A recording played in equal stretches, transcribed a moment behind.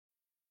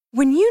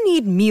When you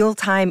need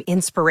mealtime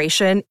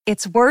inspiration,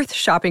 it's worth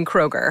shopping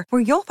Kroger,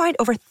 where you'll find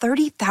over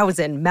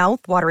 30,000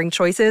 mouth-watering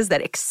choices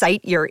that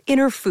excite your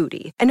inner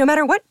foodie. And no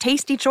matter what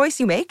tasty choice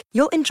you make,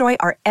 you'll enjoy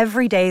our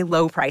everyday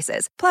low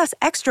prices, plus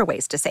extra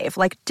ways to save,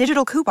 like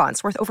digital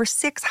coupons worth over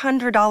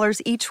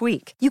 $600 each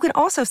week. You can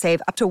also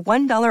save up to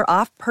 $1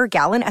 off per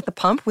gallon at the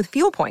pump with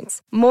fuel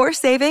points. More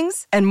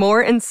savings and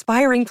more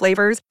inspiring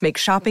flavors make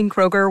shopping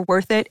Kroger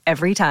worth it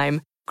every time.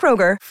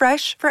 Kroger,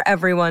 fresh for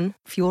everyone.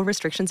 Fuel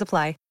restrictions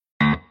apply.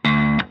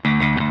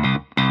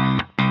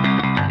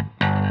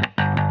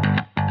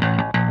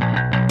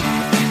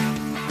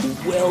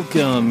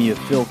 Welcome, you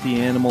filthy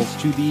animals,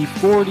 to the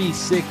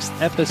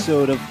 46th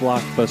episode of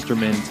Blockbuster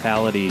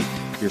Mentality,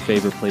 your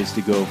favorite place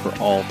to go for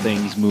all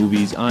things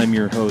movies. I'm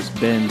your host,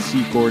 Ben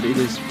Secord. It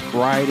is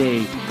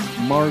Friday,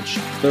 March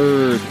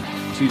 3rd,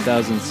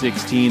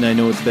 2016. I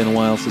know it's been a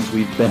while since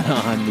we've been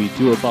on. We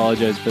do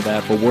apologize for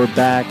that, but we're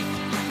back.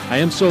 I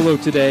am solo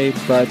today,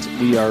 but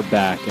we are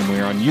back, and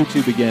we're on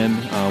YouTube again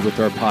with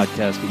our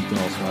podcast, but you can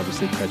also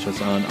obviously catch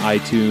us on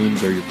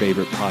iTunes or your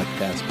favorite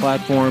podcast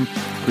platform.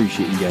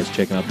 Appreciate you guys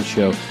checking out the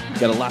show. We've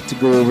got a lot to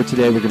go over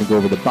today. We're going to go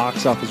over the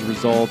box office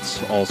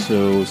results,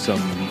 also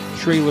some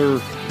trailer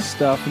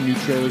stuff. New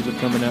trailers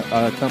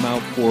have come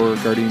out for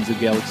Guardians of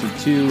the Galaxy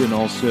 2, and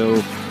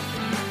also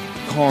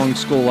Kong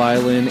Skull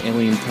Island,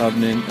 Alien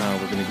Covenant.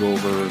 We're going to go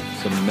over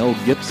some Mel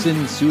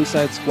Gibson,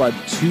 Suicide Squad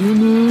 2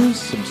 news,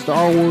 some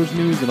Star Wars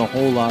news, and a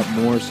whole lot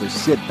more. So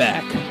sit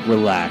back,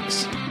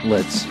 relax,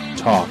 let's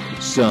talk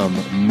some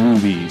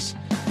movies.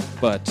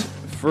 But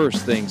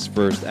first things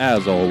first,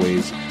 as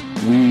always,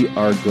 we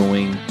are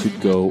going to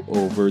go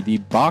over the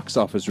box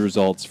office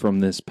results from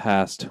this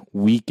past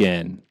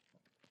weekend.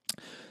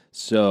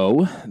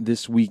 So,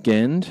 this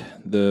weekend,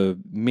 the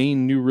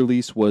main new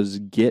release was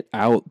Get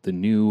Out, the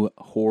new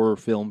horror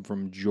film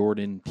from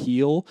Jordan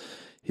Peele,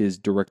 his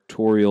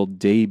directorial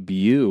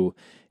debut.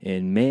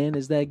 And man,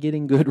 is that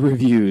getting good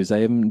reviews.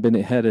 I haven't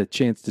had a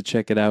chance to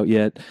check it out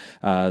yet.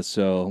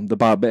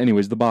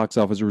 The box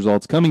office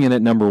results coming in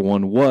at number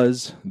one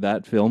was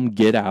that film,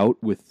 Get Out,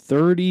 with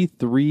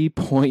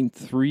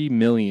 $33.3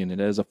 million. It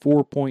has a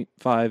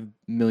 $4.5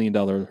 million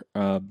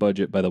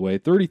budget, by the way.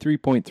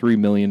 $33.3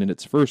 million in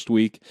its first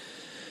week.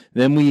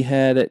 Then we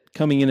had it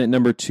coming in at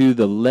number two,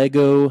 the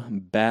Lego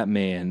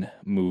Batman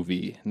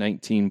movie,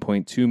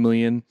 $19.2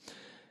 million.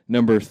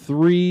 Number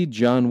three,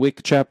 John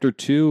Wick Chapter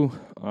 2,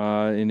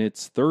 in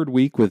its third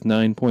week with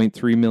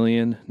 $9.3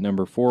 million.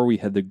 Number four, we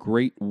had The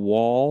Great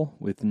Wall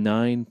with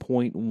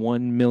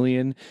 $9.1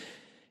 million.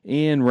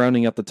 And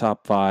rounding up the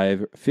top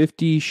five,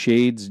 50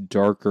 Shades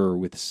Darker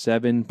with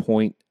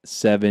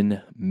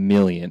 $7.7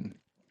 million.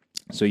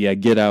 So yeah,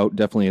 Get Out,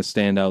 definitely a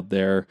standout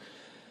there.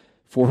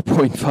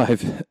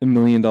 $4.5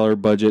 million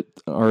budget,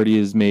 already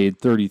has made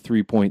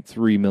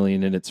 $33.3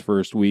 million in its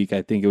first week.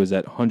 I think it was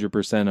at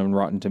 100% on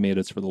Rotten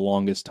Tomatoes for the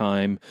longest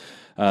time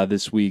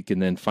this week.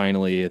 And then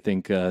finally, I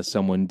think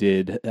someone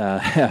did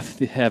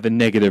have a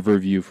negative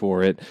review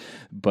for it.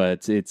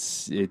 But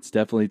it's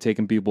definitely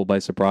taken people by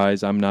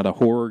surprise. I'm not a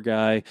horror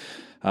guy.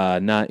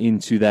 Not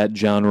into that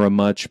genre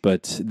much,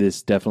 but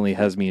this definitely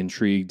has me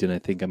intrigued, and I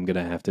think I'm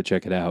going to have to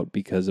check it out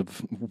because of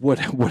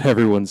what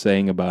everyone's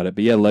saying about it.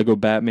 But yeah, Lego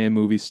Batman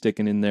movie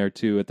sticking in there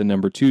too at the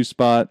number two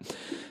spot.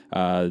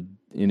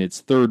 In its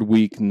third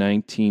week,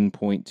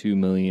 $19.2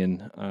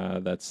 million.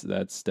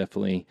 That's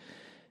definitely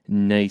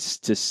nice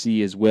to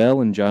see as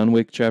well. And John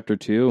Wick Chapter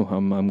 2,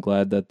 I'm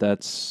glad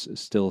that's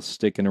still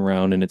sticking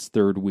around in its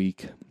third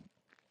week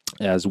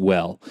as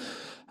well.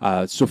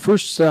 So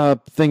first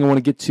thing I want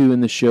to get to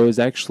in the show is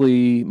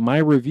actually my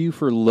review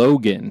for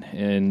Logan.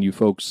 And you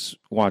folks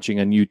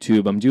watching on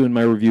YouTube, I'm doing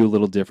my review a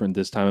little different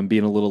this time. I'm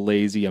being a little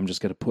lazy. I'm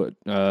just going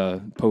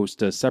to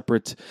post a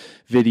separate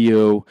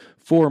video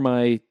for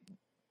my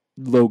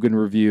Logan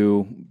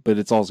review, but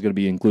it's also going to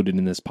be included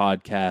in this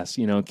podcast.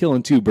 You know,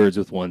 killing two birds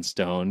with one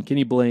stone. Can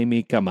you blame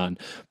me? Come on.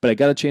 But I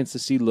got a chance to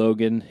see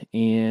Logan,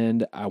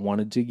 and I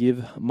wanted to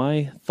give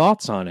my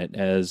thoughts on it,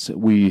 as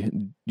we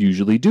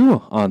usually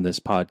do on this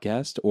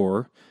podcast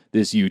or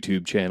this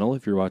YouTube channel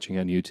if you're watching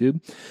on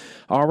YouTube.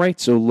 All right,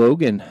 so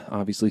Logan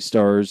obviously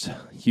stars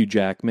Hugh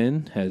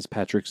Jackman, has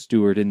Patrick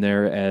Stewart in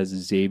there as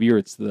Xavier.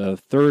 It's the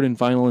third and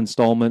final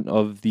installment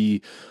of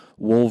the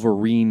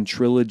Wolverine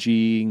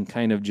trilogy, and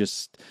kind of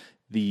just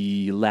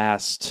the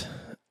last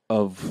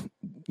of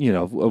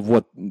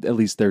what at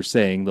least they're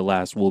saying the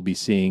last we'll be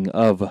seeing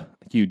of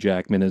Hugh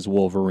Jackman as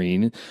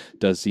Wolverine.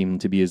 Does seem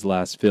to be his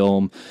last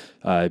film.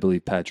 I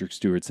believe Patrick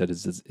Stewart said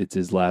it's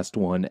his last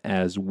one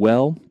as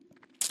well.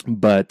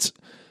 But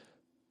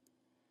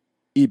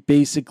it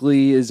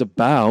basically is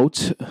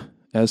about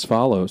as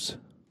follows.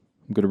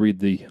 I'm going to read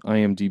the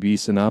IMDb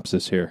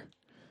synopsis here.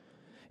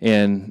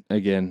 And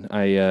again,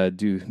 I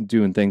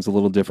doing things a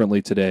little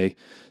differently today.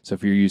 So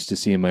if you're used to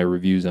seeing my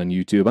reviews on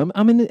YouTube,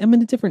 I'm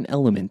in a different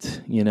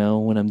element,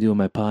 when I'm doing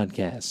my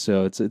podcast.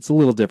 So it's a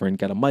little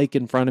different. Got a mic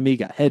in front of me,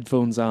 got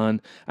headphones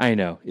on. I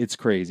know it's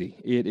crazy.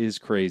 It is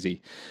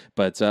crazy.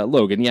 But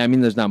Logan, yeah, I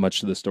mean, there's not much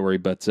to the story,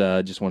 but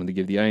just wanted to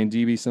give the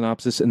IMDb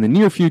synopsis. In the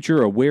near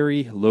future, a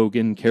wary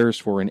Logan cares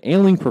for an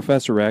ailing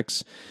Professor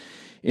X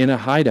in a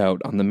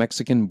hideout on the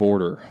Mexican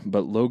border,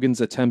 but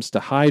Logan's attempts to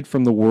hide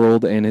from the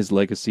world and his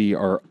legacy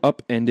are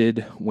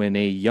upended when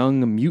a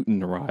young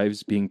mutant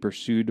arrives being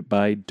pursued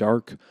by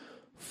dark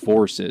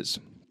forces.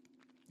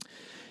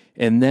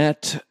 And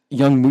that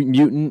young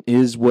mutant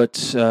is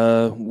what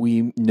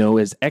we know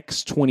as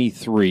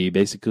X-23.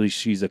 Basically,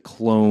 she's a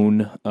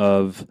clone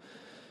of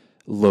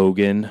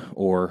Logan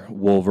or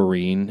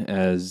Wolverine,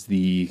 as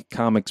the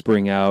comics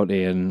bring out,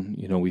 and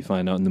we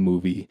find out in the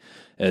movie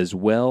as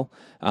well.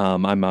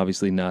 I'm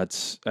obviously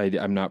not.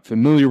 I'm not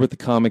familiar with the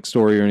comic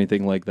story or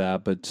anything like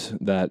that, but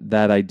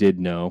that I did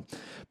know.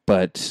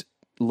 But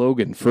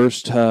Logan,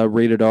 first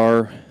rated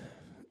R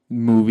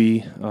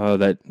movie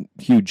that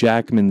Hugh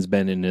Jackman's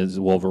been in as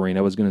Wolverine.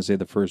 I was going to say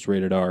the first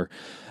rated R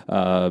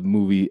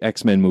movie,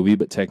 X-Men movie,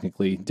 but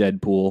technically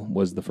Deadpool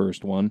was the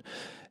first one,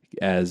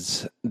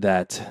 as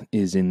that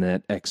is in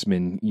that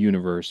X-Men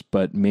universe.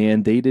 But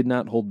man, they did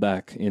not hold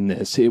back in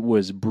this. It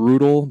was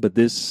brutal, but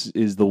this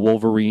is the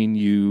Wolverine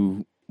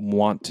you've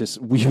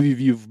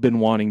been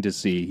wanting to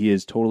see. He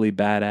is totally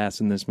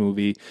badass in this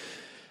movie.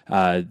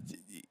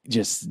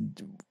 Just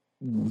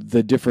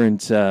the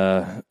different,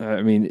 like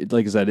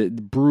I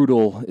said,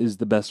 brutal is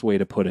the best way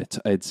to put it,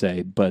 I'd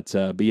say. But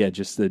yeah,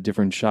 just the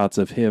different shots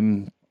of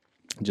him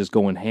just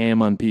going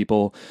ham on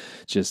people.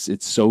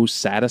 It's so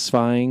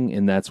satisfying,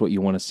 and that's what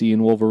you want to see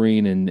in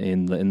Wolverine.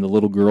 And the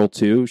little girl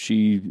too.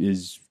 She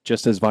is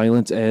just as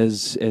violent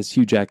as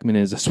Hugh Jackman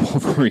is as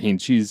Wolverine.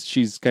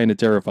 She's kind of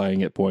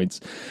terrifying at points.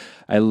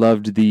 I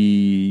loved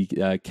the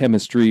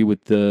chemistry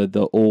with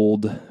the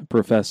old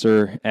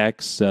Professor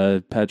X,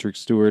 Patrick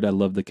Stewart. I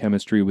loved the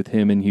chemistry with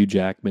him and Hugh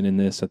Jackman in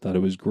this. I thought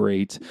it was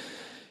great.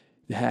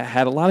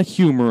 Had a lot of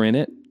humor in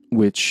it,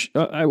 which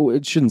I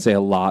shouldn't say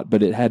a lot,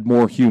 but it had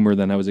more humor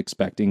than I was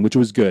expecting, which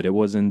was good. It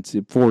wasn't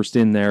forced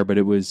in there, but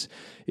it was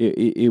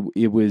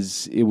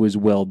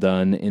well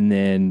done. And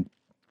then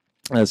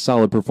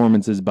solid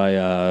performances by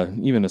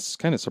even a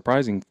kind of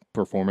surprising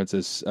performance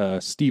is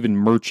Stephen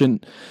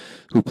Merchant,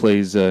 who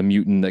plays a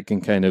mutant that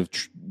can kind of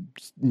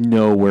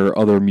know where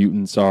other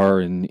mutants are,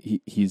 and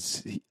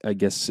he's I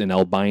guess an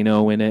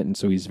albino in it, and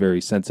so he's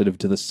very sensitive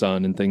to the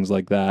sun and things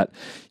like that.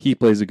 He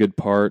plays a good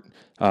part.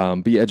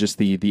 But yeah, just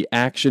the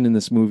action in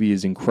this movie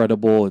is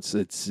incredible.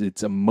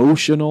 It's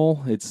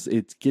emotional.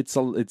 It gets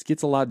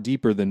a lot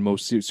deeper than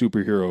most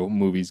superhero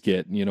movies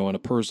get. On a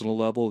personal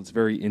level, it's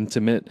very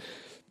intimate.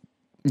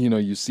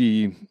 You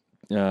see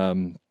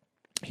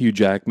Hugh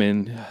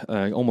Jackman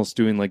almost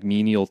doing like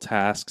menial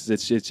tasks.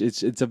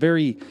 It's a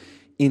very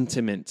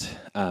intimate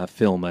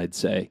film, I'd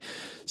say.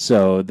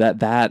 So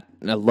that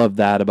I love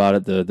that about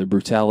it, the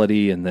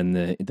brutality, and then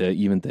the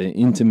even the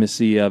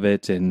intimacy of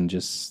it, and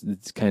just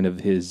it's kind of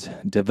his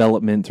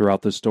development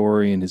throughout the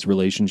story and his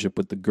relationship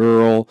with the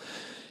girl.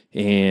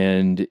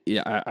 And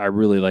yeah, I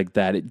really like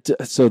that.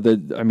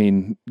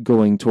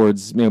 Going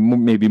towards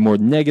maybe more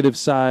negative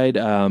side,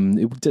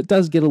 it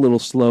does get a little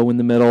slow in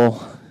the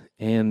middle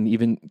and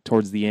even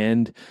towards the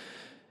end.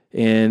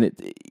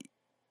 And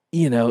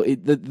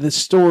the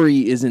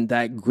story isn't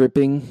that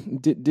gripping.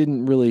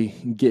 Didn't really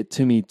get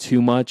to me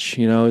too much.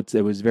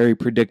 It was very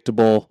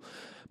predictable,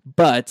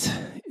 but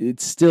it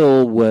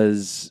still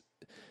was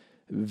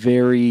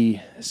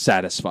very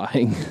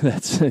satisfying.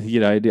 That's I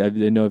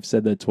know I've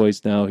said that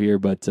twice now here,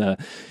 but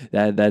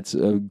that's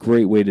a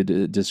great way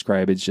to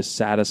describe it. It's just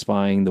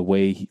satisfying the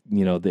way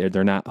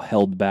they're not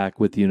held back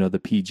with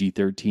the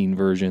PG-13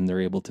 version.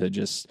 They're able to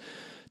just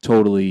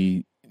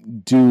totally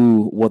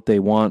do what they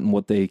want and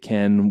what they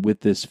can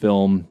with this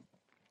film,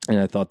 and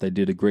I thought they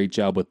did a great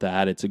job with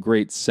that. It's a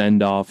great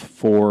send-off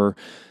for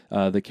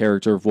the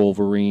character of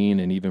Wolverine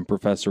and even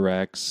Professor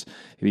X,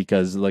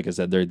 because like I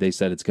said, they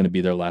said it's going to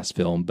be their last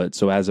film, but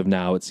so as of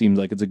now, it seems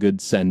like it's a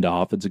good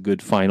send-off. It's a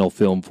good final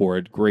film for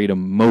it. Great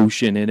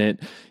emotion in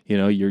it.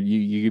 You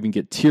even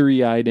get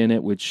teary-eyed in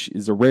it, which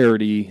is a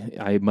rarity,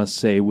 I must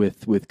say,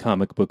 with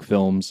comic book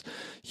films.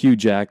 Hugh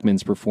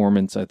Jackman's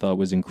performance, I thought,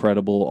 was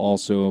incredible.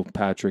 Also,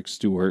 Patrick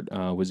Stewart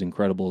was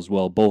incredible as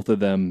well. Both of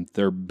them,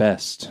 their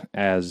best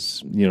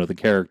as the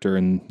character,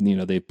 and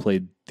they've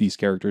played these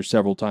characters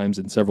several times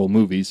in several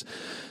movies,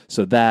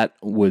 so that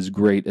was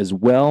great as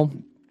well.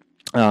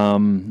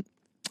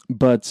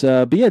 But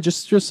yeah,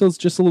 just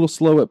a little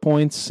slow at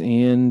points,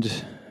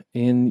 and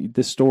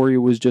the story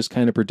was just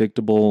kind of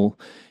predictable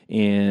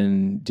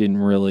and didn't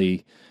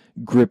really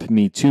grip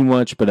me too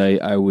much, but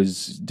I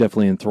was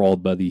definitely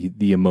enthralled by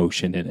the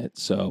emotion in it,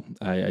 so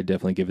I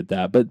definitely give it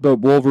that. But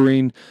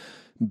Wolverine,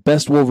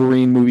 best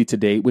Wolverine movie to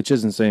date, which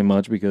isn't saying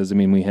much, because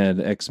we had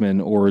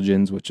X-Men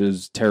Origins, which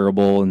is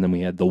terrible, and then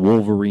we had the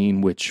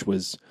Wolverine, which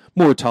was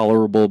more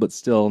tolerable but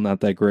still not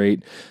that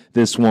great.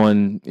 This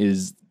one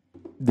is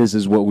this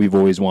is what we've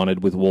always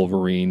wanted with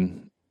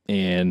Wolverine,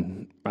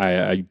 and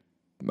I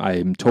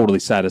am totally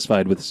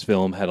satisfied with this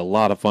film. Had a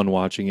lot of fun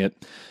watching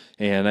it,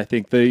 and I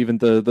think even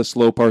the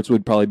slow parts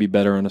would probably be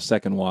better on a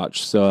second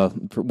watch. So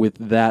with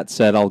that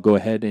said, I'll go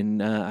ahead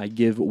and I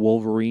give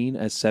Wolverine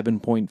a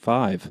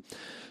 7.5.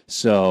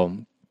 So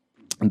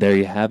there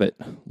you have it,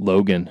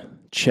 Logan.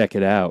 Check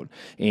it out.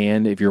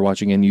 And if you're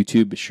watching on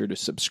YouTube, be sure to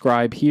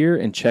subscribe here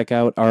and check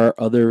out our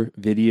other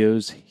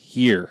videos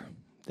here.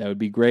 That would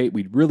be great.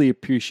 We'd really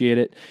appreciate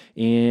it.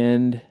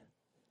 And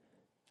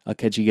I'll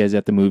catch you guys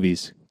at the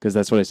movies, because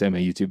that's what I say in my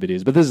YouTube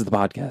videos. But this is the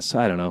podcast. So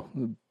I don't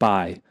know.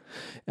 Bye.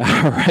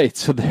 All right.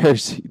 So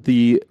there's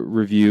the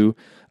review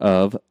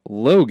of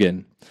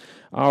Logan.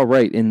 All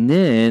right. And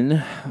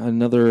then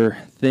another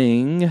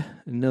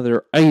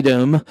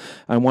item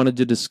I wanted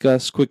to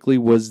discuss quickly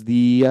was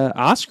the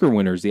Oscar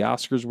winners. The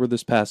Oscars were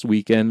this past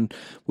weekend.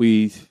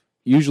 We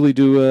usually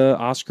do a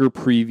Oscar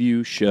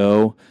preview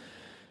show.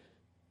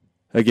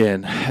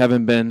 Again,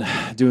 haven't been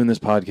doing this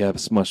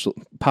podcast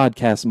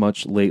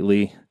much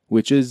lately,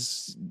 which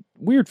is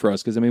weird for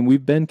us, because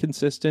we've been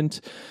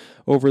consistent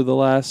over the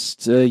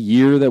last over a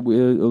year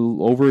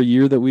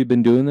that we've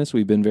been doing this.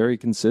 We've been very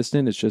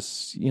consistent. It's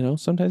just,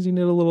 sometimes you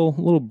need a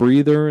little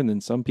breather, and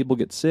then some people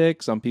get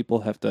sick. Some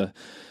people have to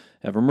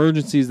have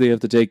emergencies they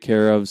have to take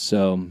care of.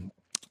 So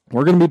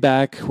we're going to be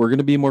back. We're going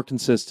to be more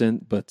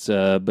consistent, but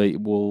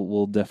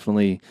we'll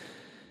definitely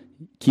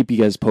keep you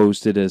guys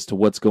posted as to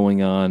what's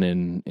going on.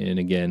 And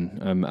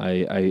again,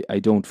 I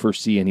don't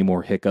foresee any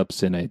more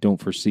hiccups, and I don't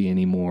foresee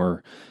any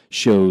more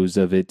shows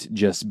of it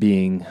just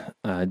being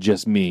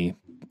just me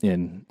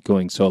and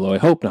going solo. I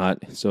hope not.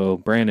 So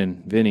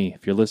Brandon, Vinny,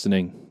 if you're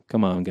listening,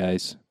 come on,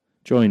 guys,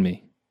 join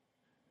me.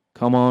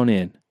 Come on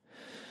in.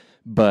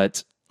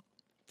 But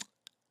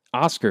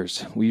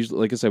Oscars,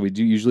 like I said, we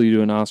usually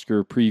do an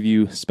Oscar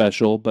preview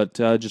special, but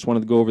just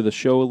wanted to go over the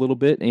show a little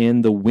bit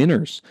and the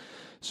winners.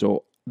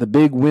 So the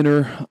big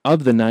winner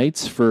of the night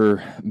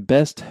for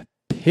Best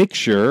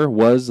Picture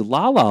was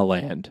La La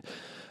Land.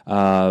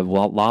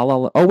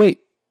 Oh wait,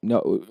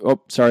 no.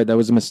 Oh, sorry, that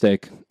was a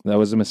mistake.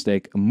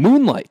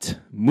 Moonlight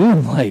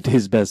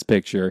is Best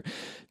Picture.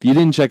 If you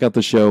didn't check out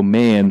the show,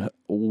 man,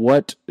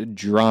 what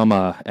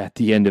drama at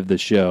the end of the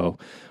show.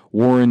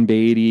 Warren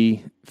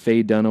Beatty,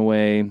 Faye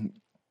Dunaway,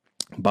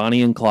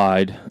 Bonnie and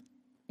Clyde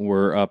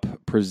were up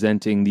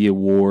presenting the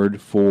award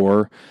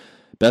for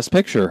Best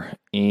Picture,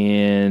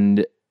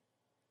 and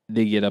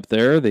they get up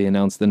there, they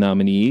announce the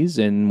nominees,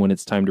 and when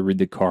it's time to read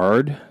the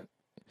card,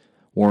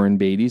 Warren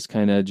Beatty's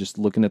kind of just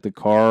looking at the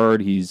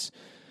card.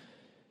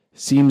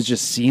 Seems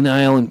just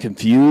senile and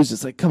confused.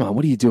 It's like, come on,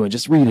 what are you doing?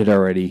 Just read it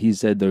already. He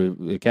said the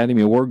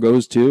Academy Award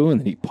goes to, and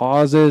then he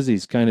pauses.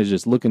 He's kind of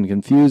just looking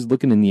confused,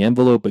 looking in the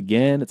envelope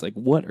again. It's like,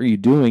 what are you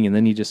doing? And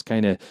then he just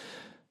kind of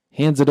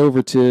hands it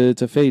over to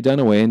Faye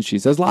Dunaway, and she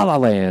says, La La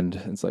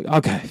Land. It's like,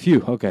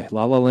 okay,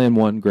 La La Land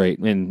won, great.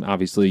 And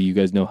obviously, you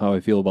guys know how I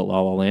feel about La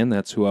La Land.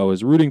 That's who I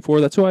was rooting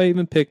for. That's who I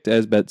even picked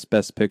as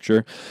Best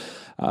Picture.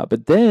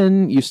 But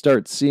then you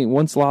start seeing,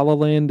 once La La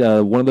Land,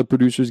 one of the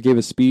producers gave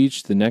a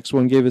speech, the next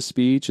one gave a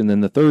speech, and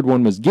then the third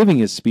one was giving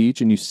his speech,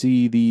 and you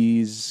see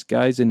these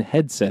guys in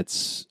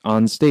headsets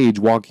on stage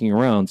walking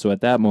around. So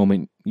at that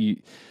moment, you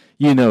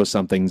know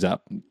something's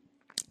up.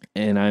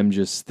 And I'm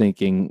just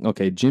thinking,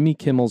 okay, Jimmy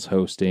Kimmel's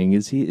hosting.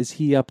 Is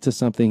he up to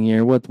something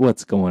here?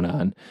 What's going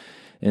on?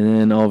 And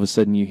then all of a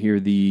sudden you hear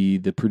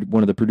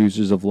one of the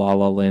producers of La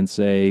La Land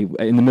say,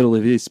 in the middle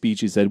of his speech,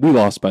 he said, "We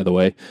lost, by the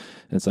way."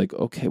 And it's like,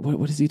 okay,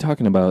 what is he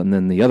talking about? And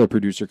then the other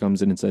producer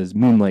comes in and says,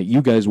 "Moonlight,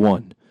 you guys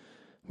won."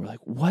 We're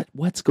like,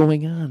 what's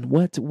going on?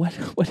 What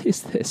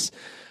is this?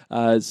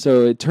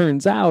 So it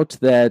turns out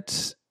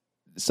that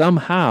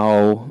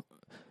somehow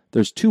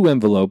there's 2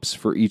 envelopes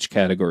for each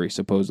category,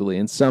 supposedly,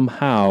 and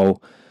somehow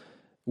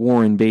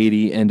Warren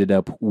Beatty ended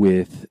up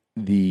with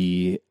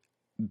the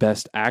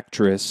Best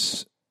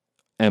Actress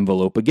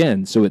envelope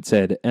again. So it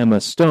said Emma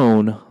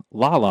Stone,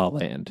 La La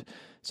Land.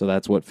 So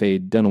that's what Faye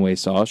Dunaway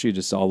saw. She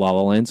just saw La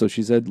La Land, so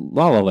she said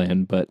La La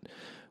Land. But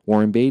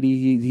Warren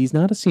Beatty, he's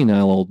not a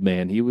senile old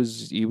man. He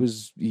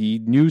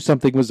knew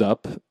something was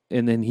up,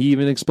 and then he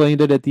even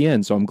explained it at the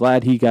end. So I'm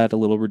glad he got a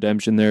little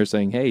redemption there,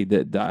 saying, "Hey,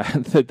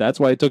 that's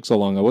why it took so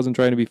long. I wasn't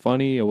trying to be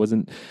funny. I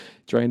wasn't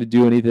trying to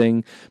do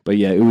anything." But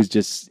yeah, it was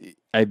just,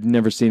 I've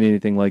never seen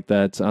anything like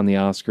that on the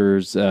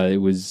Oscars. It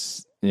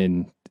was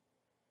in,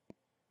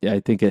 I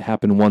think it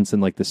happened once in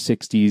like the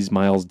 60s.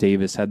 Miles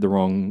Davis had the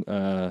wrong,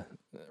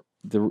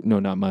 no,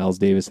 not Miles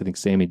Davis. I think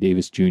Sammy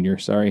Davis Jr.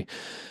 Sorry.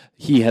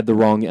 He had the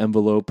wrong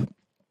envelope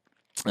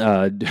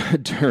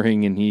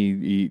during, and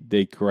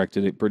they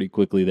corrected it pretty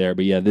quickly there.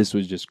 But yeah, this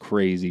was just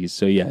crazy.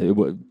 So yeah,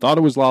 thought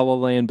it was La La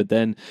Land, but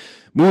then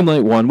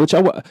Moonlight won, which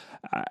I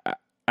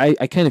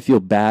kind of feel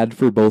bad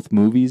for both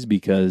movies,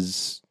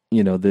 because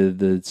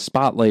the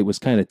spotlight was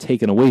kind of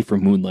taken away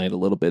from Moonlight a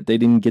little bit. They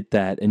didn't get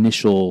that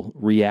initial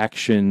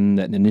reaction,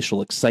 that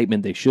initial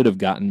excitement they should have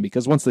gotten,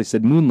 because once they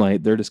said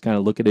Moonlight, they're just kind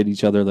of looking at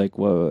each other like,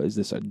 whoa, is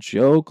this a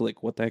joke?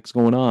 Like, what the heck's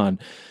going on?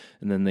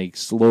 And then they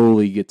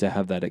slowly get to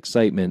have that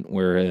excitement,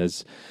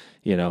 whereas,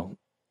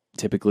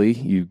 typically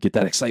you get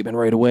that excitement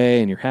right away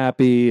and you're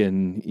happy,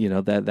 and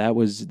that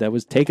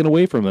was taken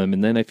away from him.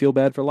 And then I feel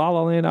bad for La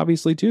La Land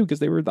obviously too, because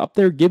they were up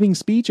there giving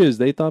speeches.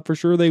 They thought for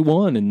sure they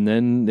won, and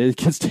then it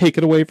gets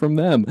taken away from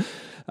them.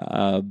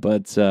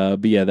 But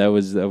yeah, that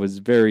was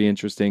very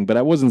interesting. But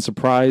I wasn't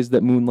surprised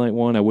that Moonlight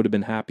won. I would have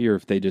been happier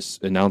if they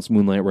just announced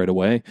Moonlight right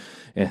away,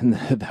 and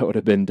that would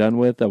have been done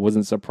with. I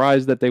wasn't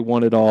surprised that they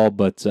won it all,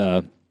 but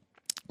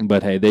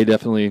hey, they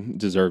definitely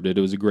deserved it.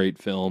 It was a great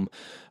film.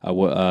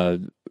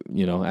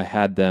 I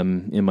had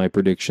them in my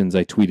predictions.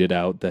 I tweeted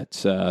out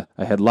that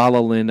I had La La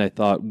Land, I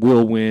thought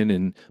will win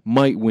and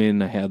might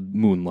win. I had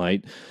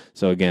Moonlight.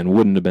 So again,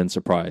 wouldn't have been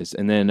surprised.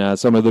 And then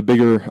some of the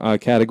bigger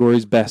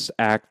categories, Best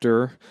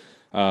Actor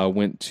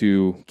went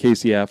to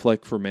Casey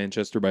Affleck for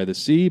Manchester by the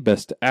Sea.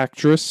 Best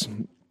Actress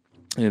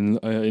in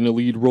a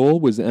lead role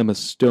was Emma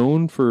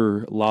Stone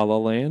for La La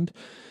Land.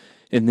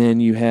 And then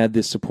you had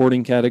the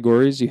supporting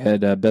categories. You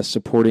had Best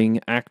Supporting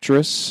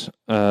Actress,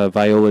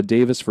 Viola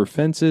Davis for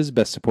Fences.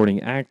 Best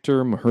Supporting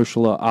Actor,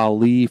 Mahershala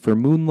Ali for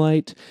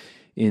Moonlight.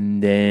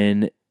 And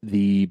then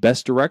the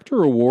Best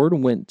Director award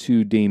went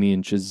to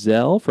Damien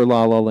Chazelle for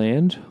La La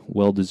Land.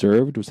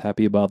 Well-deserved. Was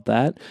happy about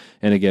that.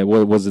 And again,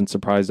 wasn't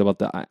surprised about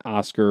the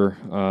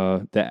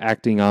the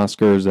acting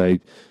Oscars. I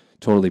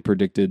totally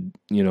predicted,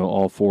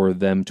 all four of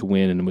them to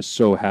win, and was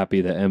so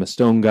happy that Emma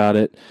Stone got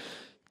it.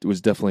 It was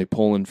definitely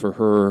pulling for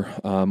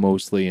her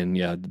mostly, and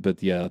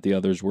the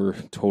others were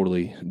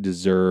totally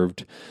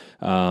deserved.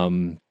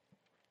 And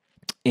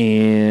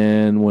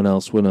what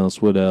else?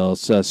 Screenplay.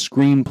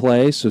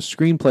 So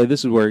screenplay,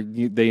 this is where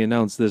they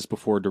announced this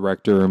before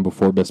director and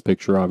before Best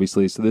Picture,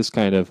 obviously. So this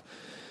kind of,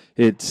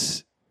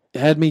 it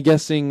had me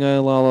guessing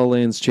La La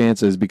Land's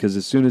chances, because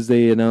as soon as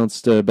they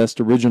announced Best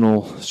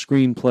Original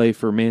Screenplay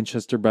for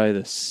Manchester by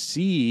the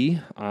Sea,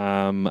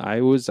 I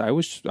was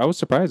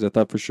surprised. I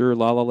thought for sure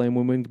La La Land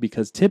would win,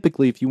 because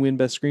typically if you win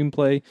Best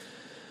Screenplay,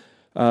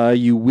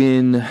 you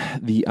win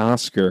the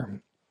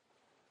Oscar.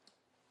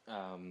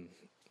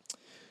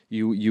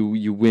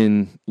 You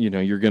win,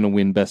 you're going to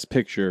win Best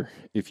Picture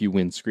if you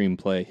win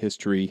Screenplay.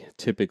 History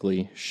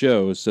typically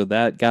shows. So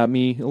that got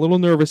me a little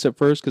nervous at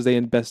first, because they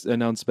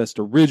announced Best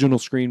Original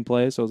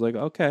Screenplay. So I was like,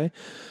 okay,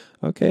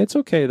 it's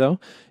okay though.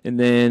 And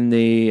then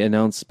they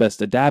announced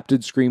Best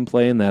Adapted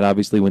Screenplay, and that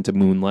obviously went to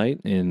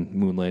Moonlight, and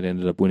Moonlight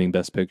ended up winning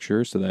Best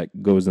Picture. So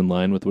that goes in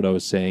line with what I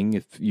was saying.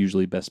 If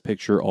usually Best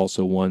Picture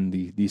also won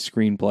the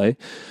screenplay.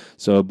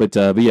 So, but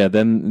yeah,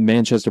 then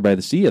Manchester by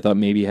the Sea, I thought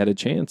maybe had a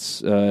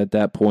chance at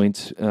that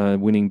point,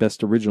 winning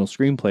Best Original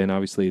Screenplay, and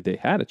obviously they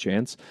had a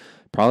chance.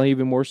 Probably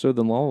even more so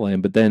than La La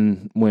Land. But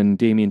then when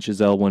Damien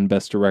Chazelle won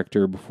Best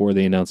Director before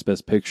they announced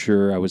Best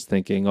Picture, I was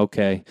thinking,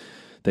 okay,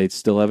 they'd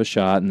still have a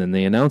shot. And then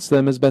they announced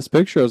them as Best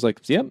Picture. I was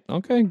like, yep,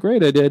 okay,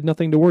 great. I had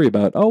nothing to worry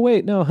about. Oh,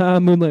 wait, no,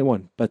 Moonlight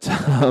won. But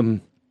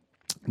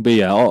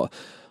yeah,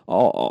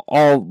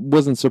 all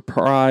wasn't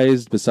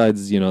surprised,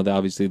 besides,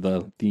 obviously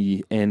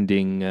the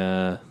ending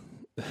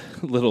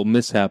little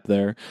mishap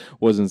there.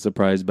 Wasn't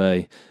surprised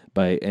by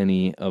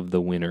any of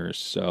the winners.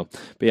 So,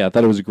 but yeah, I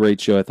thought it was a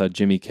great show. I thought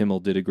Jimmy Kimmel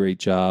did a great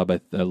job. I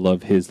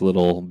love his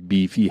little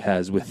beef he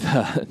has with,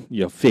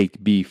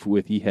 fake beef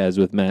he has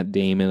with Matt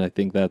Damon. I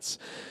think that's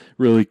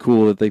really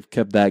cool that they've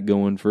kept that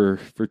going for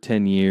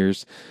 10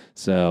 years.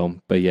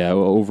 So, but yeah,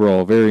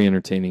 overall, very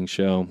entertaining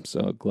show.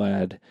 So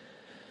glad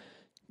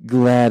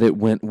it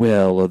went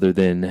well, other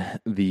than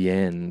the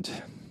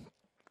end.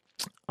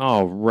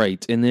 All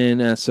right. And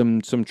then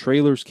some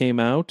trailers came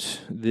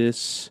out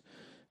this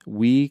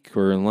week,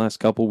 or in the last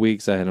couple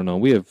weeks. I don't know.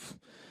 We have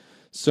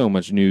so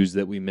much news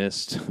that we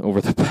missed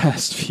over the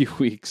past few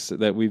weeks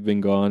that we've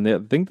been gone. I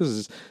think this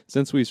is,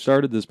 since we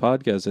started this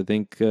podcast, I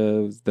think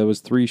that was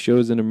 3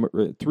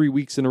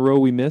 weeks in a row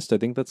we missed. I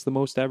think that's the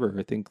most ever.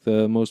 I think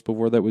the most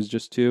before that was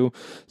just 2.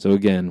 So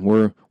again,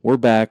 we're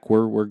back.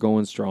 We're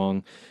going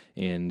strong,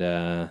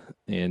 and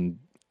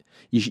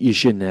you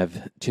shouldn't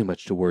have too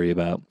much to worry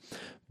about.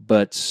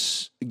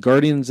 But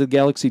Guardians of the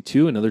Galaxy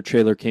 2, another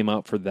trailer came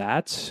out for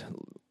that.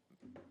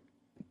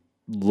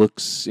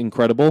 Looks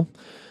incredible.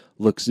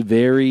 Looks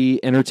very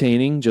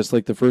entertaining, just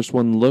like the first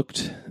one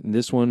looked.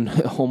 This one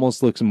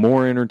almost looks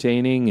more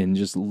entertaining, and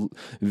just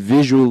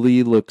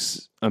visually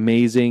looks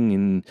amazing,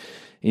 and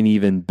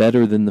even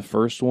better than the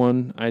first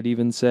one, I'd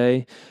even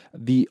say.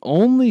 The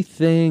only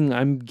thing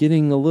I'm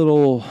getting a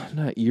little,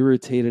 not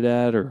irritated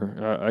at,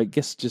 or I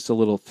guess just a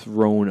little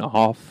thrown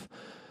off,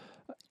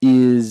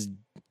 is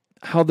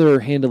how they're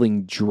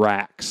handling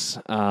Drax.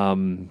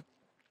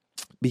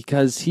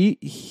 Because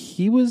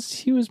he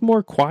was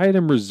more quiet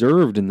and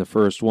reserved in the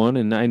first one,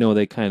 and I know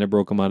they kind of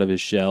broke him out of his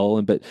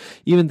shell. But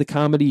even the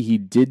comedy he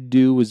did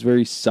do was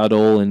very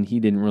subtle, and he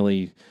didn't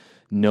really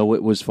know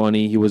it was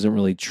funny. He wasn't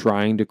really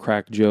trying to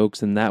crack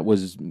jokes, and that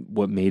was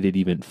what made it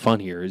even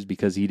funnier, is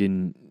because he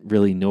didn't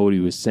really know what he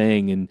was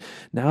saying. And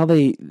now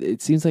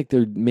it seems like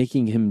they're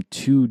making him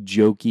too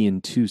jokey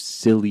and too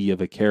silly of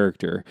a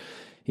character.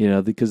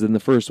 because in the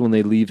first one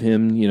they leave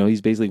him,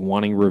 he's basically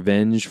wanting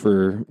revenge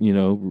for,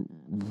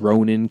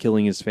 Ronin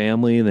killing his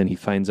family, and then he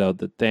finds out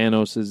that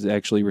Thanos is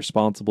actually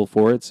responsible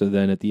for it. So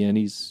then at the end,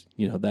 he's,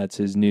 that's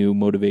his new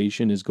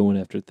motivation, is going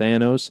after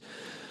Thanos.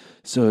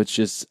 So it's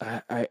just,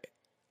 I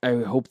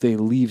hope they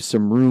leave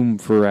some room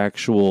for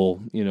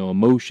actual,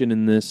 emotion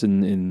in this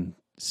and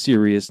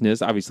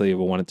seriousness. Obviously, I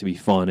want it to be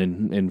fun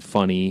and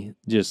funny,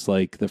 just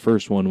like the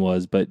first one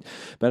was. But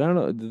I don't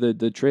know.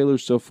 The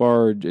trailers so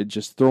far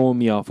just throwing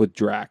me off with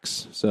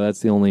Drax. So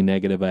that's the only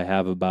negative I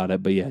have about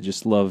it. But yeah,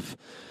 just love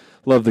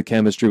the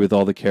chemistry with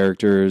all the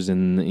characters,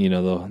 and the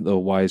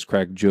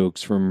wisecrack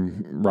jokes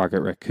from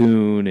Rocket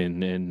Raccoon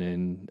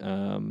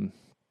and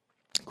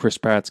Chris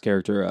Pratt's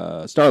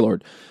character,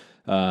 Star-Lord.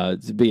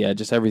 But yeah,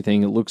 just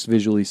everything. It looks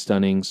visually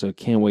stunning, so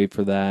can't wait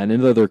for that. And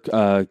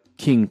another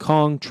King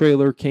Kong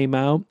trailer came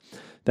out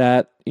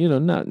that,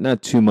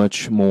 not too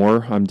much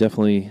more. I'm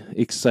definitely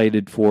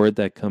excited for it.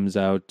 That comes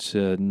out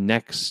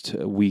next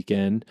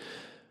weekend.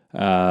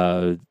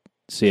 So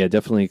yeah,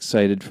 definitely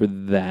excited for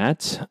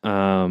that.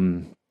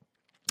 I'm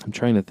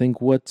trying to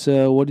think what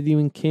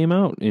even came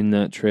out in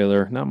that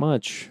trailer. Not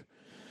much.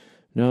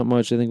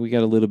 I think we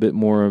got a little bit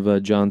more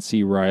of John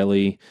C.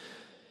 Reilly.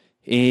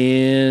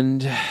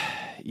 And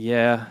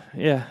yeah.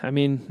 I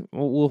mean,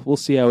 we'll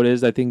see how it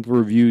is. I think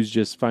reviews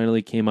just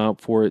finally came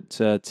out for it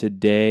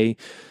today.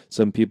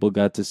 Some people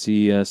got to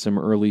see some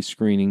early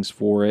screenings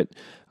for it.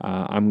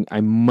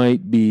 I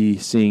might be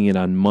seeing it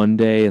on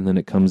Monday, and then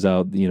it comes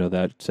out,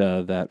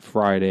 that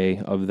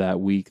Friday of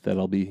that week that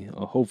I'll be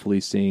hopefully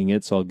seeing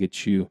it. So I'll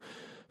get you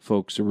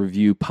folks a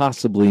review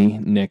possibly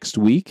next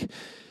week.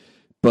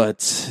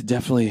 But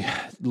definitely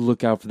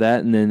look out for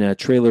that. And then a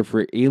trailer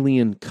for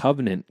Alien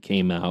Covenant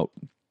came out.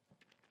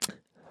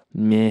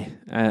 Meh,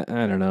 I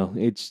don't know.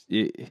 It's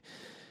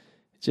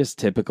just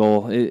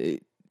typical.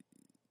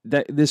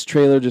 This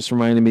trailer just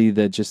reminded me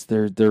that just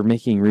they're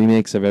making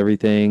remakes of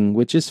everything,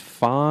 which is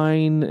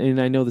fine. And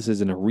I know this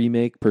isn't a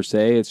remake per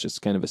se; it's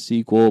just kind of a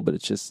sequel. But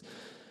it's just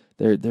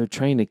they're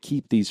trying to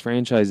keep these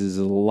franchises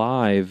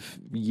alive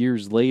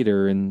years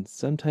later, and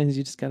sometimes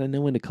you just got to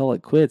know when to call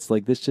it quits.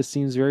 Like, this just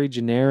seems very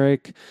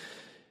generic.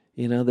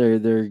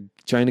 They're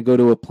trying to go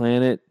to a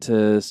planet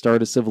to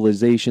start a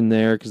civilization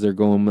there, because they're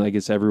going, I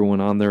guess everyone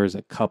on there is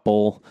a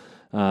couple.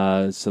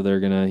 So they're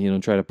going to,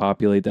 try to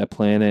populate that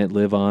planet,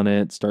 live on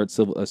it, start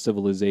a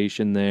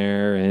civilization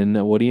there.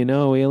 And what do you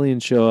know?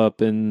 Aliens show up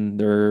and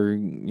they're,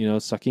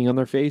 sucking on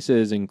their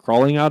faces and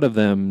crawling out of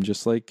them,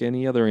 just like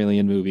any other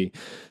alien movie.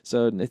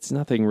 So it's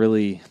nothing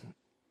really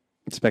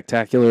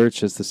spectacular. It's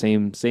just the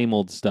same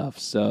old stuff.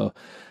 So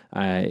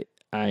I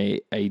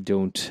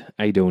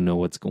don't know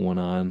what's going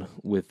on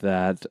with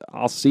that.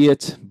 I'll see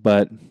it,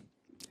 but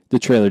the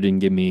trailer didn't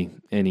get me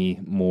any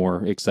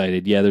more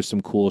excited. Yeah, there's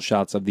some cool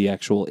shots of the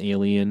actual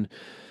alien.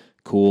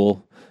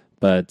 Cool.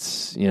 But,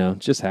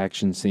 just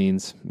action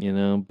scenes,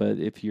 But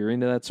if you're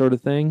into that sort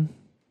of thing,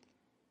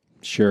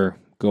 sure,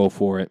 go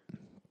for it.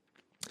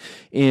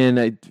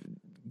 And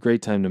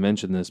great time to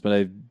mention this, but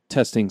I'm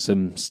testing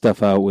some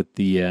stuff out with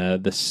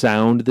the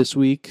sound this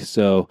week.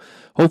 So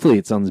hopefully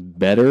it sounds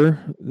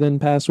better than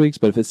past weeks.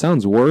 But if it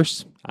sounds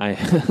worse, I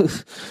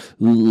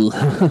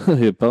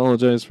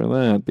apologize for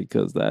that,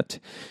 because that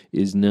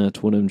is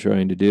not what I'm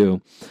trying to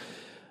do.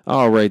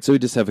 All right, so we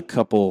just have a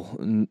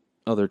couple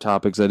other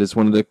topics I just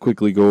wanted to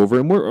quickly go over,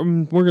 and we're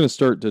going to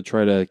start to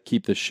try to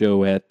keep the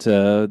show at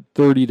 30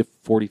 to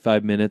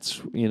 45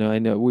 minutes. I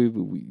know we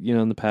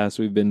in the past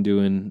we've been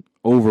doing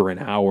over an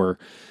hour.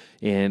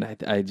 And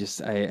I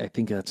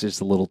think that's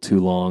just a little too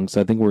long. So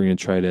I think we're going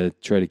to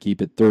try to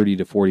keep it 30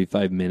 to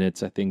 45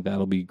 minutes. I think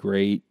that'll be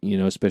great,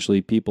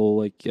 especially people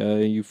like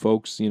you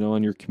folks,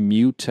 on your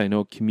commute. I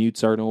know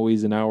commutes aren't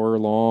always an hour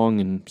long,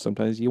 and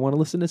sometimes you want to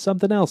listen to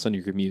something else on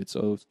your commute.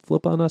 So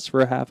flip on us for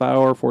a half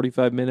hour,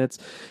 45 minutes,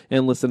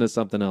 and listen to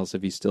something else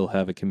if you still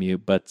have a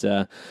commute. But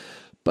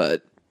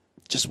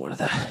just wanted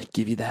to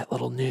give you that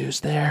little news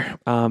there.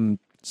 Some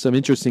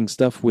interesting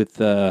stuff with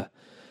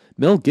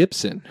Mel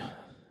Gibson,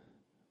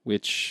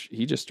 which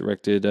he just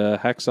directed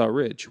Hacksaw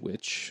Ridge,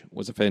 which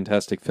was a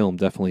fantastic film.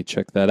 Definitely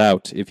check that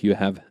out if you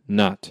have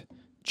not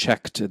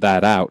checked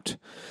that out.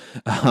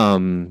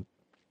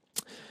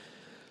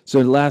 So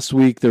last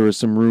week there was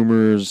some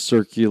rumors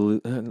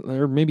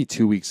or maybe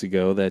 2 weeks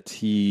ago, that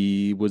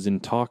he was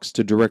in talks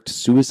to direct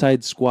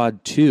Suicide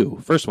Squad 2.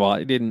 First of all,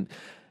 I don't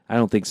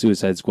think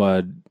Suicide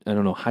Squad, I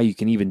don't know how you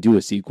can even do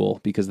a sequel,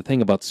 because the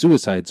thing about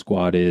Suicide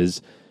Squad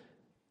is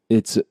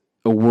it's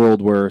a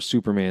world where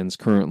Superman's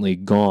currently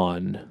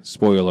gone.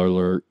 Spoiler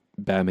alert,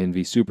 Batman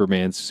v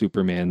Superman.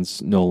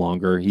 Superman's no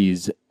longer.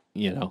 He's,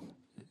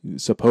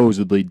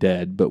 supposedly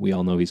dead, but we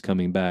all know he's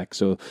coming back.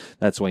 So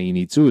that's why you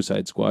need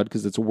Suicide Squad,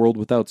 because it's a world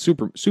without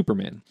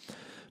Superman.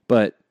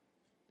 But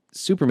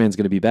Superman's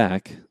going to be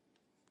back.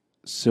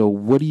 So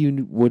what do you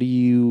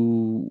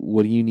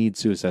need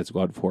Suicide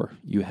Squad for?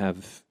 You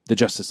have the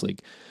Justice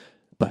League.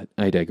 But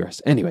I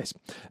digress. Anyways,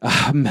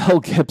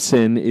 Mel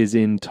Gibson is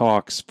in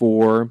talks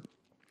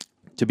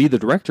to be the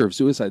director of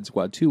Suicide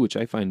Squad 2, which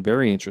I find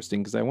very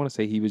interesting because I want to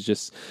say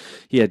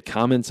he had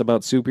comments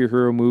about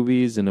superhero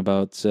movies and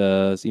about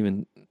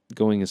even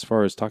going as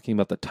far as talking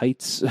about the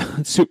tights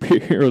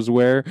superheroes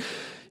wear.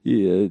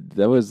 Yeah,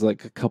 that was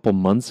like a couple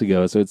months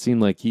ago, so it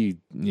seemed like he,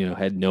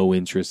 had no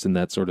interest in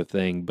that sort of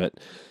thing. But,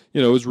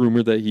 it was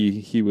rumored that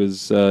he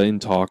was in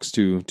talks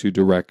to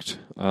direct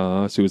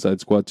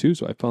Suicide Squad 2,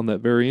 so I found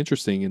that very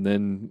interesting.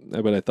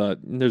 But I thought,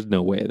 there's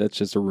no way, that's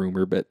just a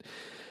rumor. But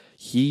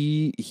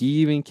he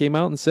even came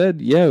out and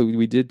said, yeah,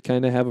 we did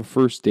kind of have a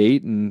first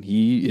date, and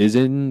he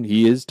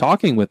is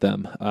talking with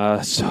them.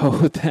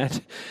 So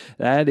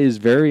that is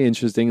very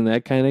interesting, and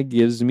that kind of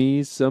gives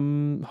me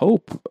some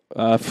hope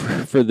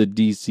for the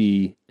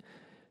DC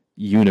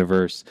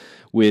universe,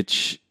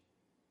 which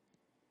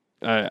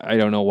I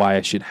don't know why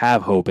I should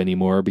have hope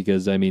anymore,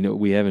 because,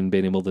 we haven't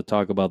been able to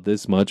talk about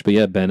this much. But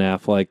yeah, Ben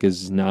Affleck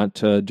is not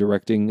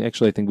directing.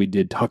 Actually, I think we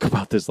did talk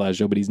about this last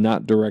show, but he's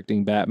not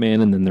directing Batman.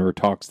 And then there were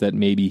talks that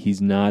maybe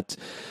he's not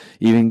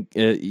even,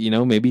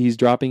 maybe he's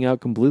dropping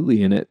out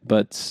completely in it.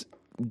 But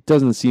it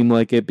doesn't seem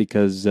like it,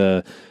 because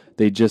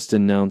they just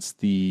announced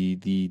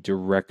the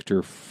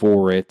director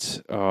for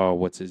it. Oh,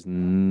 what's his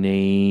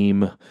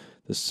name?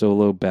 The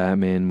solo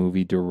Batman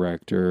movie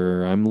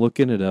director. I'm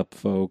looking it up,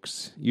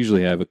 folks.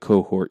 Usually I have a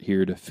cohort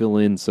here to fill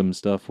in some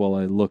stuff while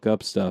I look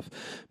up stuff.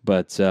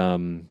 But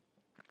the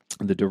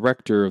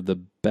director of the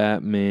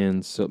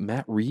Batman, so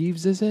Matt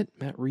Reeves, is it?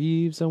 Matt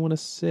Reeves, I want to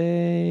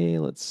say.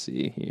 Let's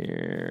see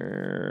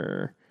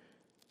here.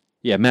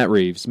 Yeah, Matt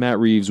Reeves. Matt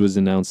Reeves was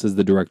announced as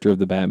the director of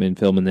the Batman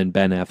film, and then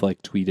Ben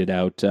Affleck tweeted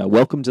out,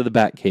 "Welcome to the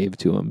Batcave"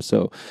 to him.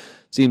 So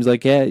seems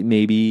like, yeah,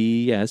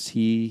 maybe, yes,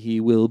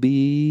 he will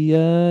be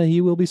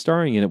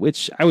starring in it,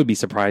 which I would be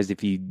surprised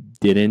if he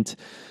didn't.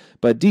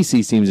 But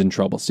DC seems in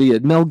trouble. So yeah,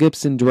 Mel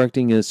Gibson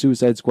directing a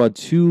Suicide Squad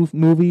 2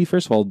 movie.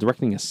 First of all,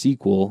 directing a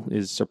sequel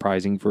is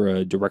surprising for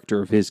a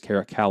director of his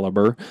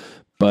caliber.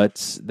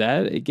 But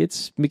it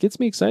gets me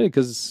excited,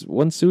 because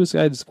once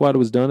Suicide Squad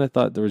was done, I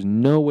thought there was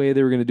no way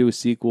they were going to do a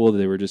sequel.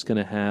 They were just going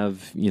to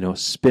have,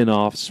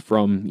 spin-offs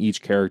from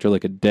each character,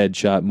 like a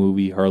Deadshot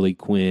movie, Harley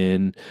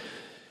Quinn,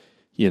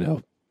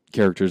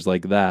 characters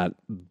like that.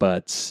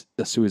 But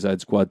the Suicide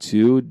Squad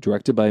 2,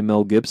 directed by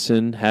Mel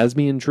Gibson, has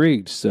me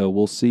intrigued. So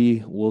we'll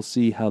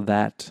see how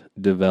that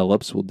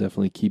develops. We'll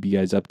definitely keep you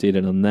guys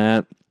updated on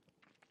that.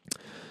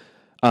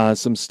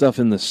 Some stuff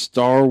in the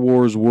Star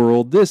Wars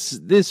world.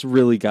 This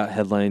really got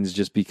headlines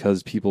just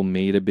because people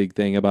made a big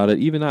thing about it.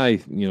 Even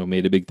I,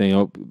 made a big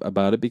thing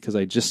about it because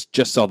I just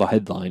saw the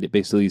headline. It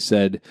basically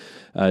said,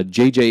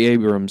 J.J.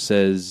 Abrams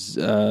says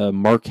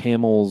Mark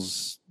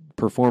Hamill's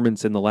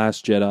performance in The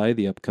Last Jedi,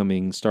 the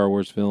upcoming Star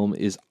Wars film,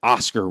 is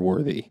Oscar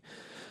worthy.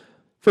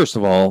 First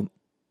of all,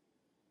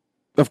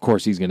 of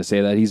course he's going to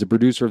say that. He's a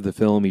producer of the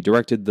film. He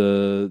directed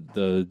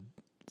the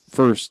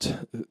first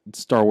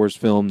Star Wars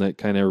film that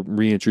kind of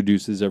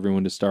reintroduces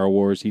everyone to Star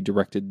Wars. He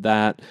directed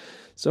that.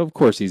 So of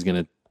course he's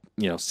going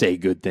to, say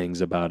good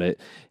things about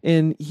it.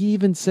 And he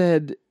even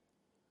said,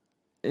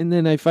 and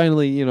then I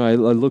finally, I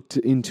looked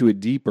into it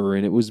deeper,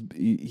 and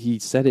he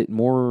said it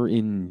more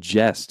in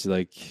jest,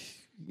 like,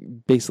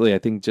 basically, I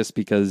think just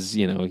because,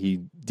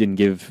 he didn't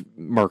give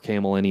Mark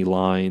Hamill any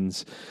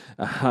lines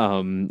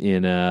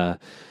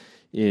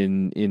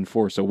in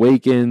Force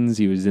Awakens.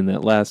 He was in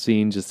that last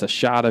scene, just a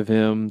shot of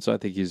him. So I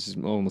think he's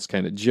almost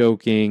kind of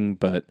joking.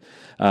 But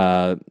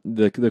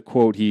the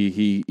quote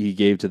he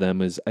gave to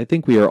them is, "I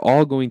think we are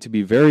all going to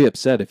be very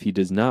upset if he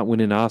does not win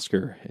an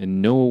Oscar,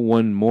 and no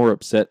one more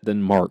upset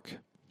than Mark."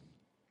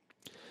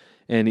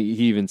 And he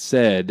even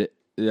said,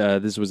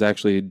 this was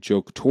actually a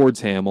joke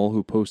towards Hamill,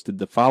 who posted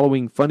the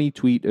following funny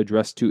tweet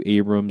addressed to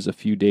Abrams a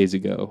few days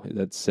ago.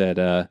 That said,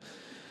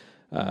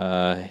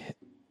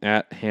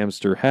 at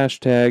hamster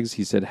hashtags,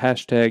 he said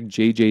hashtag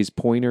JJ's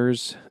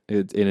pointers.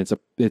 It's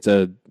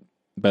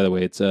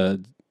a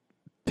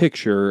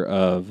picture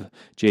of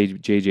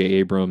J.J.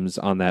 Abrams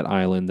on that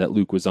island that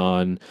Luke was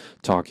on,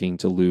 talking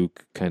to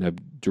Luke, kind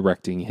of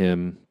directing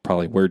him,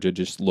 probably where to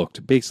just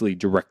looked, basically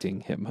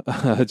directing him.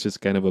 It's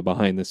just kind of a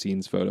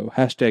behind-the-scenes photo.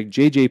 Hashtag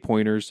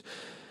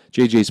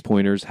JJ's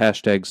pointers,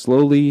 hashtag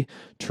slowly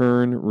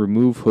turn,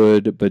 remove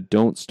hood, but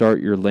don't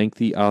start your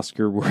lengthy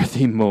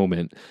Oscar-worthy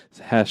moment.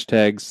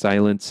 Hashtag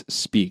silence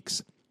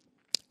speaks.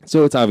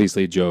 So it's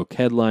obviously a joke.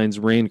 Headlines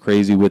ran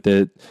crazy with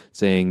it,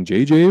 saying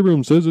J.J.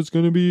 Abrams says it's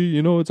going to be,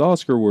 it's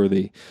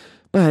Oscar-worthy.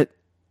 But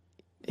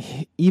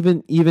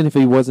even if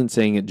he wasn't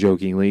saying it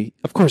jokingly,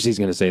 of course he's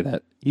going to say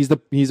that. He's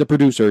a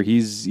producer.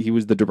 He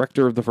was the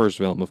director of the first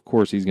film. Of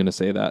course he's going to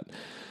say that.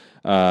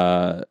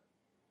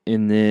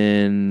 And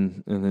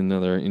then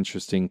another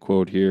interesting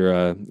quote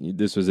here.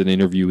 This was an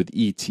interview with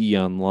E.T.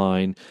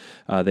 Online.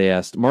 They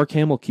asked, Mark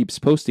Hamill keeps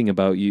posting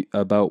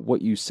about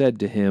what you said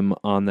to him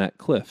on that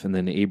cliff. And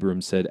then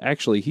Abrams said,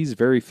 actually, he's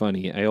very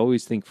funny. I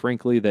always think,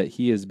 frankly, that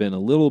he has been a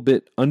little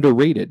bit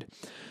underrated.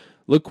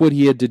 Look what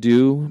he had to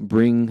do,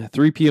 bring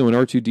 3PO and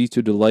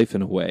R2-D2 to life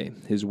in a way.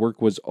 His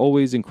work was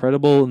always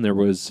incredible, and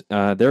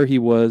there he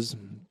was,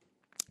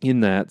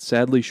 in that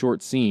sadly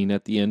short scene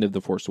at the end of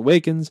The Force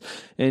Awakens,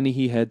 and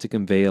he had to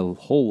convey a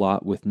whole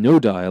lot with no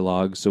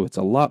dialogue, so it's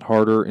a lot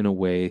harder in a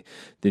way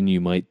than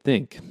you might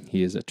think.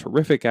 He is a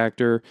terrific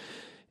actor,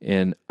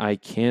 and I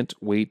can't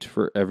wait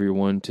for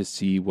everyone to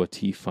see what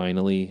he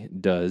finally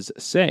does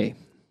say.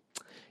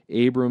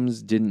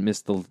 Abrams didn't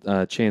miss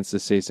the chance to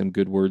say some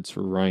good words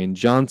for Rian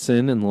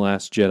Johnson in The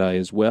Last Jedi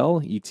as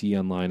well. ET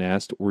Online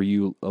asked, were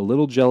you a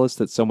little jealous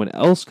that someone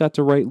else got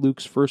to write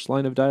Luke's first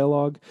line of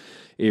dialogue?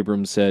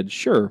 Abrams said,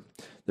 sure,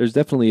 there's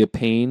definitely a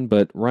pain,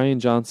 but Rian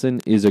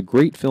Johnson is a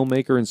great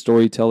filmmaker and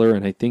storyteller,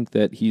 and I think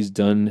that he's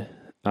done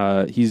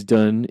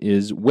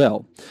is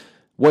well.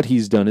 What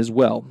he's done is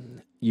well.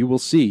 You will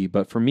see,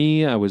 but for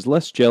me, I was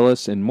less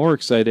jealous and more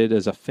excited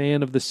as a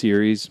fan of the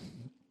series.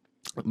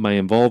 My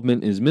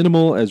involvement is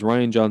minimal, as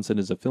Rian Johnson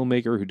is a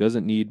filmmaker who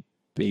doesn't need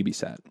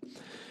babysat.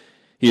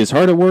 He is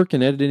hard at work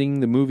in editing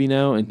the movie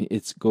now, and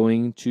it's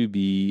going to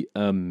be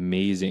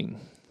amazing.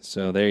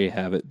 So there you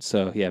have it.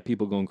 So yeah,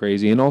 people going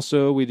crazy. And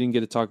also, we didn't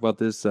get to talk about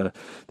this.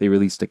 They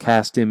released a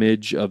cast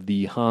image of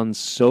the Han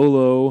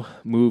Solo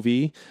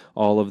movie.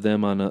 All of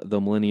them on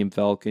the Millennium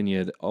Falcon. You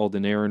had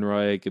Alden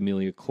Ehrenreich,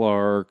 Emilia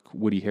Clarke,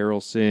 Woody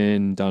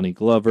Harrelson, Donnie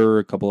Glover,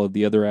 a couple of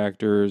the other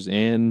actors,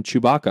 and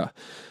Chewbacca.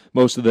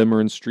 Most of them are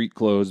in street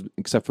clothes,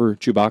 except for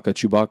Chewbacca.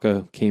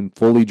 Chewbacca came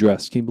fully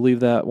dressed. Can you believe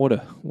that? What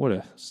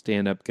a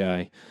stand-up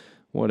guy.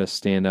 What a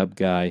stand-up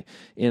guy.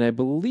 And I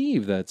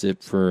believe that's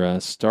it for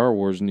Star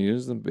Wars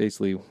news. And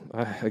basically,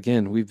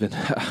 again, we've been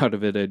out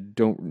of it. I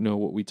don't know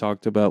what we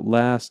talked about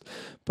last,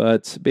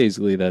 but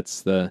basically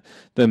that's the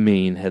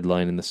main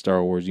headline in the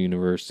Star Wars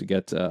universe. To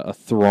get a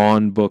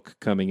Thrawn book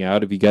coming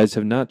out. If you guys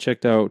have not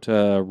checked out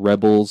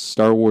Rebels,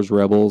 Star Wars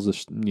Rebels,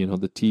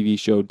 the TV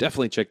show,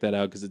 definitely check that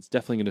out, because it's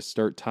definitely going to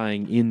start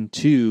tying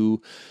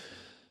into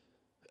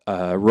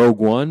Rogue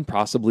One,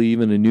 possibly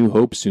even A New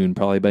Hope soon,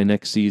 probably by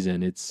next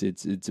season. It's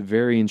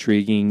very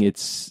intriguing.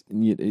 It's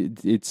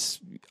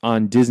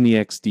on Disney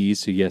XD,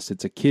 so yes,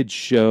 it's a kids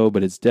show,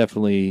 but it's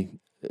definitely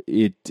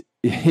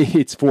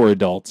it's for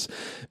adults,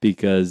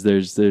 because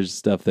there's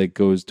stuff that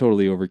goes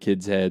totally over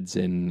kids' heads,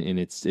 and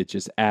it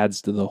just adds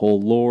to the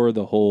whole lore,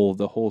 the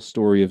whole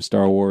story of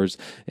Star Wars.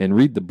 And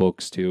read the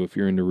books too if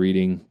you're into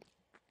reading.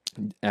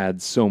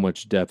 Adds so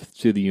much depth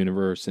to the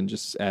universe, and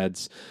just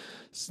adds.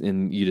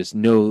 And you just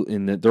know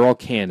that they're all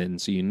canon,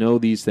 so you know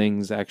these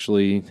things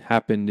actually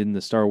happened in the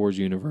Star Wars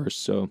universe.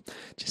 So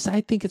I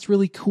think it's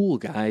really cool,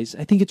 guys.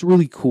 I think it's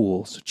really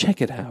cool. So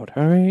check it out,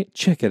 all right?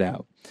 Check it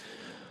out.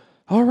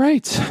 All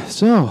right,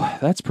 so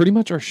that's pretty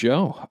much our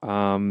show.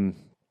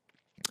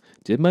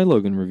 Did my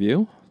Logan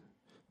review.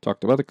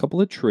 Talked about a couple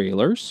of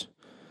trailers.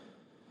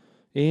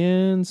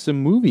 And some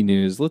movie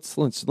news. Let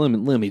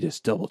me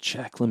just double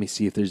check. Let me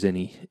see if there's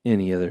any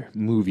other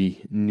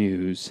movie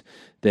news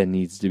that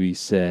needs to be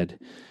said,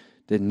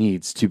 that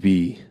needs to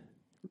be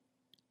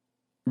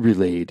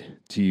relayed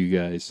to you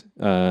guys.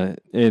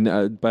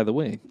 And by the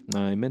way,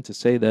 I meant to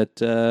say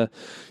that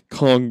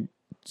Kong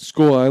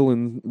Skull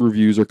Island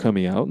reviews are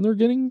coming out, and they're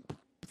getting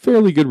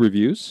fairly good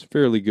reviews.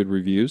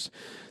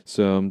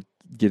 So I'm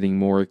getting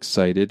more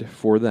excited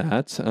for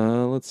that.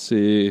 Let's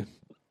see.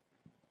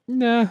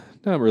 Nah,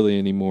 not really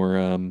any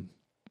more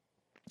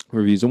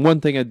reviews. And one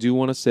thing I do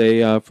want to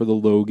say for the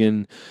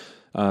Logan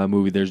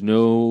movie, there's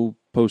no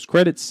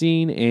post-credit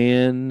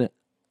scene,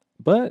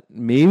 but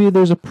maybe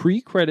there's a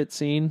pre-credit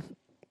scene.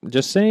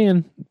 Just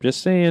saying,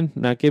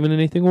 not giving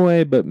anything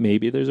away, but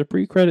maybe there's a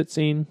pre-credit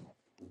scene.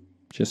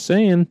 Just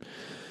saying.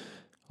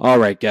 All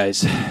right,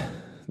 guys,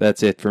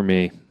 that's it for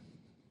me.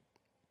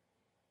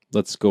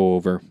 Let's go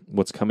over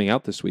what's coming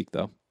out this week,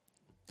 though.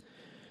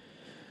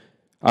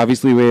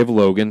 Obviously, we have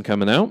Logan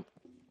coming out.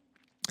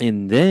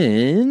 And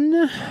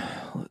then,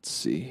 let's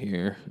see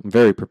here. I'm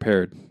very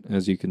prepared,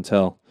 as you can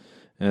tell.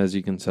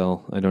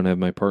 I don't have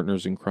my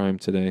partners in crime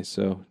today,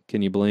 so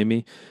can you blame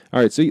me?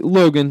 All right, so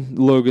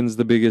Logan's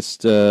the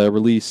biggest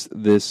release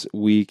this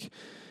week.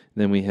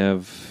 Then we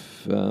have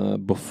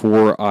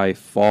Before I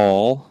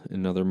Fall,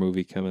 another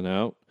movie coming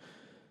out.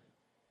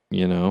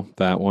 You know,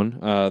 that one.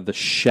 The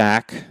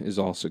Shack is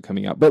also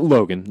coming out. But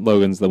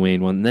Logan's the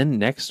main one. And then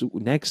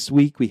next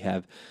week we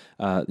have,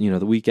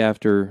 the week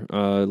after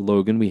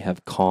Logan, we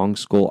have Kong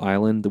Skull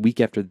Island. The week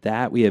after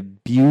that, we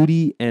have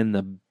Beauty and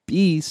the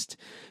Beast.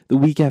 The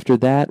week after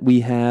that,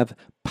 we have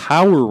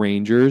Power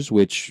Rangers,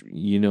 which,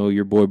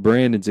 your boy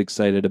Brandon's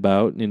excited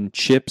about. And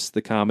Chips,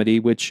 the comedy,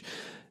 which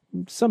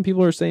some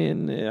people are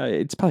saying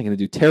it's probably going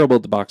to do terrible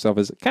at the box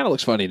office. It kind of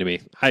looks funny to me.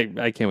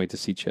 I can't wait to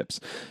see Chips.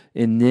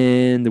 And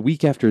then the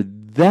week after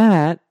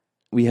that,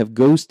 we have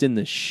Ghost in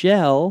the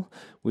Shell,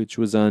 which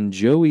was on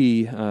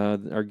Joey.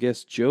 Our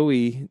guest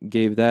Joey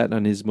gave that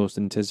on his most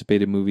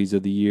anticipated movies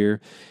of the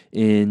year.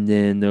 And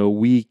then the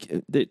week,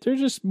 they're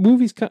just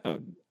movies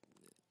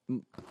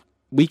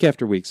week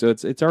after week. So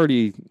it's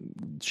already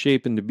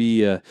shaping to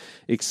be a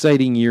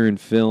exciting year in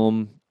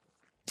film.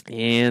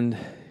 And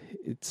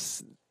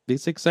it's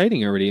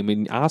exciting already. I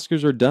mean,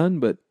 Oscars are done,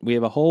 but we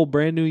have a whole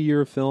brand new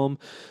year of film.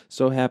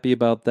 So happy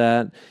about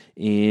that.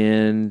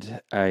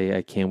 And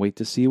I can't wait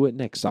to see what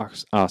next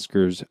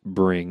Oscars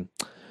bring.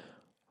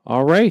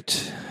 All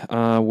right,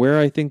 where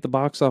I think the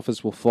box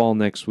office will fall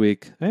next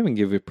week. I haven't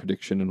given a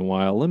prediction in a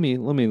while. Let me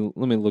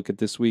look at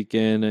this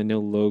weekend. I know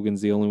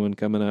Logan's the only one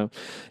coming out.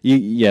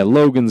 Yeah,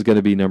 Logan's going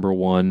to be number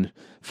one,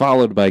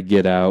 followed by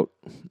Get Out,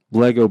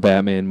 Lego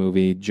Batman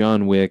movie,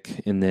 John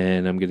Wick, and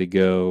then I'm going to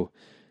go.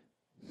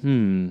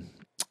 I'm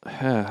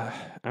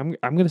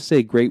going to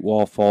say Great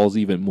Wall falls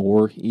even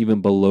more,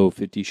 even below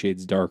 50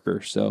 Shades Darker.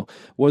 So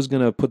was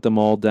going to put them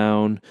all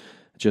down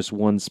just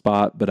one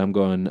spot, but I'm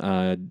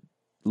going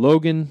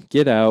Logan,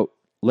 Get Out,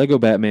 Lego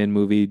Batman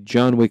movie,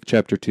 John Wick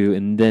Chapter 2,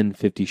 and then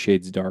 50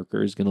 Shades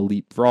Darker is going to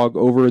leapfrog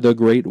over the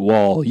Great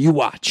Wall. You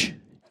watch.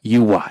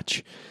 You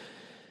watch.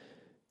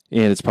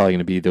 And it's probably going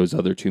to be those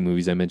other two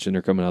movies I mentioned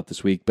are coming out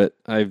this week, but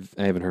I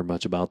haven't heard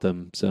much about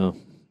them, so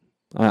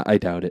I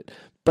doubt it.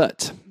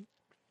 But,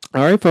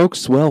 all right,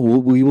 folks. Well,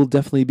 we will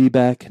definitely be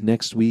back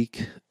next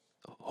week,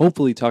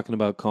 hopefully talking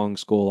about Kong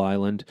Skull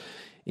Island.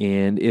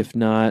 And if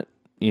not,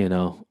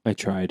 I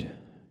tried.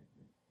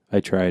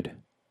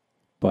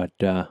 But,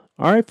 all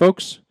right,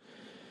 folks.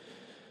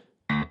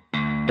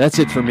 That's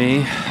it for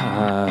me.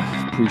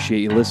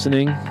 Appreciate you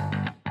listening.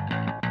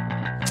 I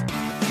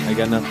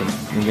got nothing.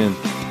 Again,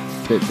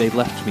 they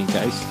left me,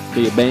 guys.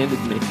 They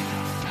abandoned me.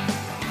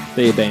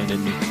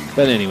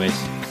 But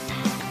anyways,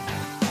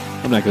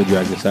 I'm not going to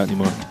drag this out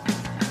anymore.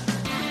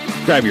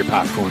 Grab your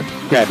popcorn.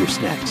 Grab your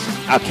snacks.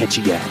 I'll catch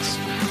you guys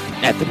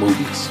at the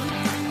movies.